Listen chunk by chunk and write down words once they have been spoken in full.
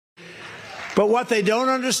But what they don't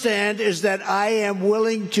understand is that I am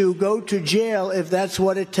willing to go to jail if that's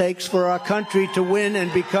what it takes for our country to win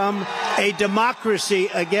and become a democracy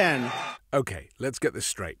again. Okay, let's get this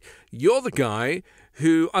straight. You're the guy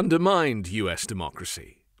who undermined U.S.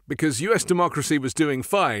 democracy. Because U.S. democracy was doing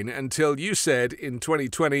fine until you said in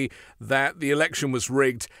 2020 that the election was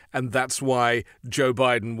rigged and that's why Joe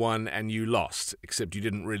Biden won and you lost. Except you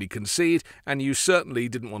didn't really concede, and you certainly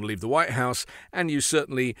didn't want to leave the White House, and you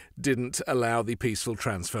certainly didn't allow the peaceful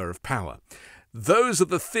transfer of power. Those are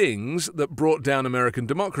the things that brought down American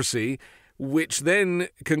democracy, which then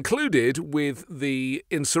concluded with the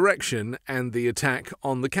insurrection and the attack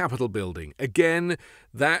on the Capitol building. Again,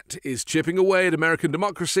 that is chipping away at American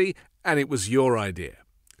democracy, and it was your idea.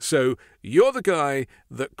 So you're the guy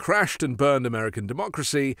that crashed and burned American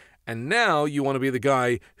democracy, and now you want to be the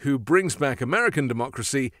guy who brings back American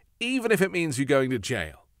democracy, even if it means you going to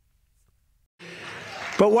jail.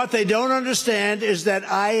 But what they don't understand is that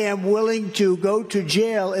I am willing to go to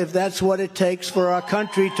jail if that's what it takes for our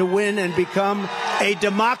country to win and become a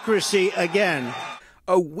democracy again.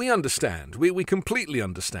 Oh, we understand. We completely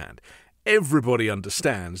understand. Everybody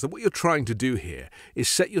understands that what you're trying to do here is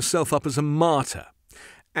set yourself up as a martyr.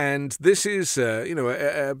 And this is,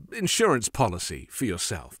 a insurance policy for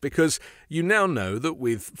yourself, because you now know that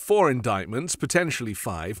with 4 indictments, potentially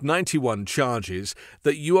 5, 91 charges,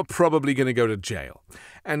 that you are probably going to go to jail.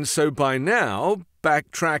 And so by now,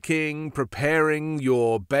 backtracking, preparing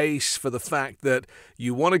your base for the fact that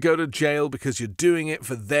you want to go to jail because you're doing it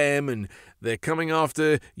for them and they're coming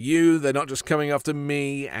after you, they're not just coming after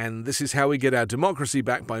me, and this is how we get our democracy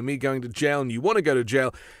back by me going to jail, and you want to go to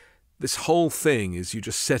jail. This whole thing is you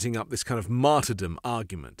just setting up this kind of martyrdom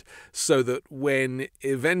argument so that when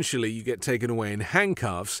eventually you get taken away in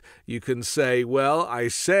handcuffs, you can say, well, I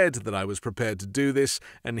said that I was prepared to do this,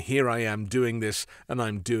 and here I am doing this, and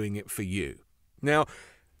I'm doing it for you. Now,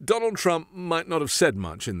 Donald Trump might not have said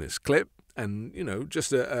much in this clip, and,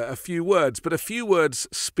 just a few words, but a few words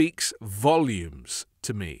speaks volumes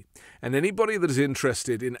to me. And anybody that is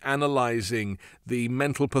interested in analysing the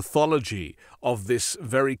mental pathology of this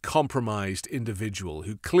very compromised individual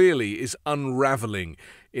who clearly is unravelling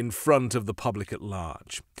in front of the public at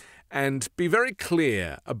large. And be very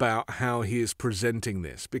clear about how he is presenting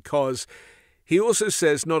this, because he also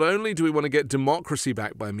says not only do we want to get democracy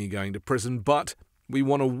back by me going to prison, but we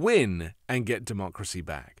want to win and get democracy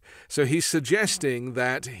back. So he's suggesting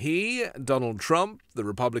that he, Donald Trump, the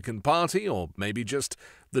Republican Party, or maybe just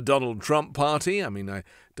the Donald Trump Party, I mean, I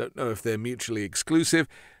don't know if they're mutually exclusive,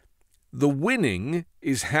 the winning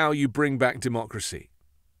is how you bring back democracy.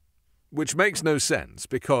 Which makes no sense,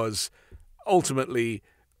 because ultimately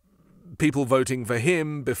people voting for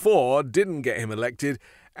him before didn't get him elected,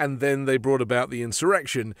 and then they brought about the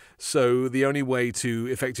insurrection, so the only way to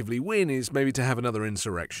effectively win is maybe to have another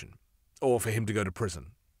insurrection, or for him to go to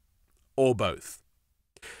prison, or both.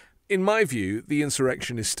 In my view, the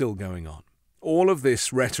insurrection is still going on. All of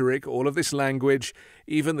this rhetoric, all of this language,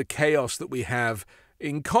 even the chaos that we have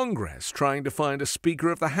in Congress trying to find a Speaker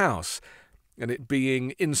of the House, and it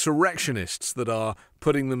being insurrectionists that are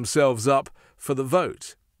putting themselves up for the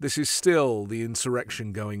vote. This is still the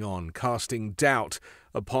insurrection going on, casting doubt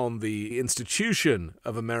upon the institution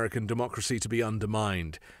of American democracy to be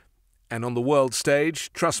undermined. And on the world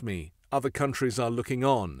stage, trust me, other countries are looking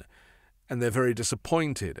on, and they're very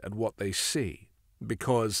disappointed at what they see,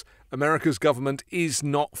 because America's government is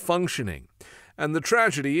not functioning. And the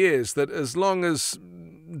tragedy is that as long as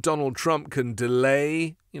Donald Trump can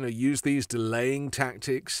delay, use these delaying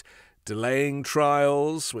tactics, delaying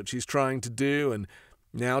trials, which he's trying to do, and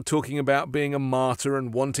now talking about being a martyr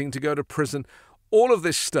and wanting to go to prison, all of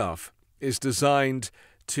this stuff is designed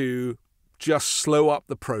to just slow up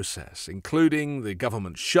the process, including the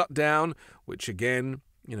government shutdown, which again,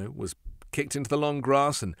 was kicked into the long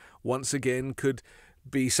grass and once again could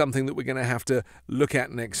be something that we're going to have to look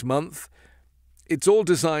at next month. It's all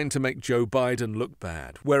designed to make Joe Biden look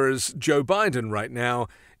bad, whereas Joe Biden right now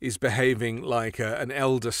is behaving like an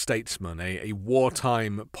elder statesman, a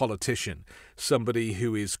wartime politician, somebody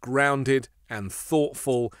who is grounded and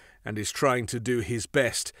thoughtful and is trying to do his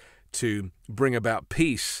best to bring about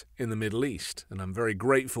peace in the Middle East. And I'm very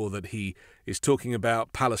grateful that he is talking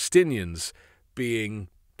about Palestinians being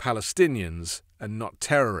Palestinians and not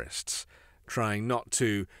terrorists, trying not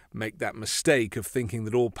to make that mistake of thinking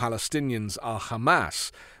that all Palestinians are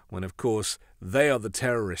Hamas, when of course they are the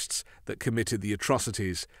terrorists that committed the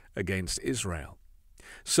atrocities against Israel.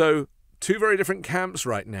 So, two very different camps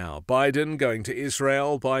right now. Biden going to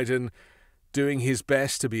Israel, Biden doing his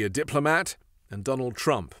best to be a diplomat, and Donald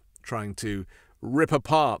Trump trying to rip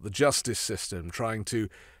apart the justice system, trying to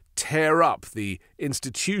tear up the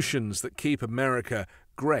institutions that keep America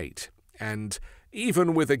great. And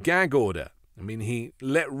even with a gag order, I mean, he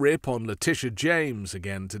let rip on Letitia James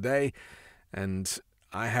again today, and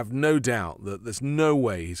I have no doubt that there's no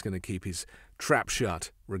way he's going to keep his trap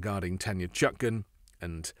shut regarding Tanya Chutkan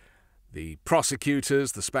and the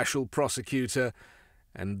prosecutors, the special prosecutor,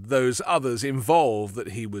 and those others involved that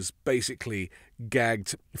he was basically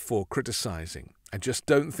gagged for criticizing. I just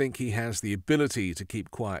don't think he has the ability to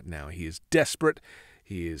keep quiet now. He is desperate,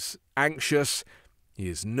 he is anxious, he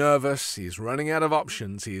is nervous, he is running out of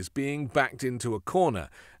options, he is being backed into a corner,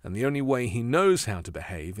 and the only way he knows how to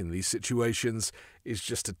behave in these situations is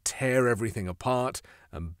just to tear everything apart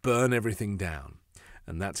and burn everything down.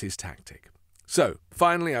 And that's his tactic. So,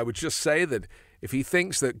 finally, I would just say that if he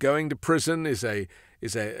thinks that going to prison is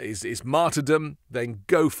martyrdom, then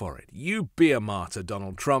go for it. You be a martyr,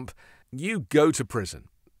 Donald Trump. You go to prison,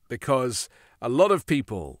 because a lot of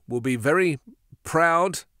people will be very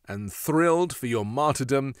proud and thrilled for your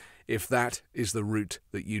martyrdom if that is the route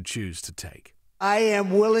that you choose to take. I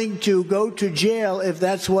am willing to go to jail if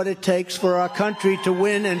that's what it takes for our country to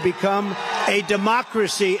win and become a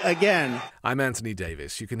democracy again. I'm Anthony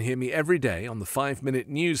Davis. You can hear me every day on the 5-Minute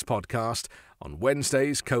News podcast, on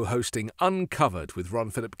Wednesdays co-hosting Uncovered with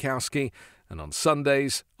Ron Filipkowski, and on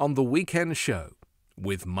Sundays on The Weekend Show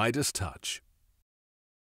with Midas Touch.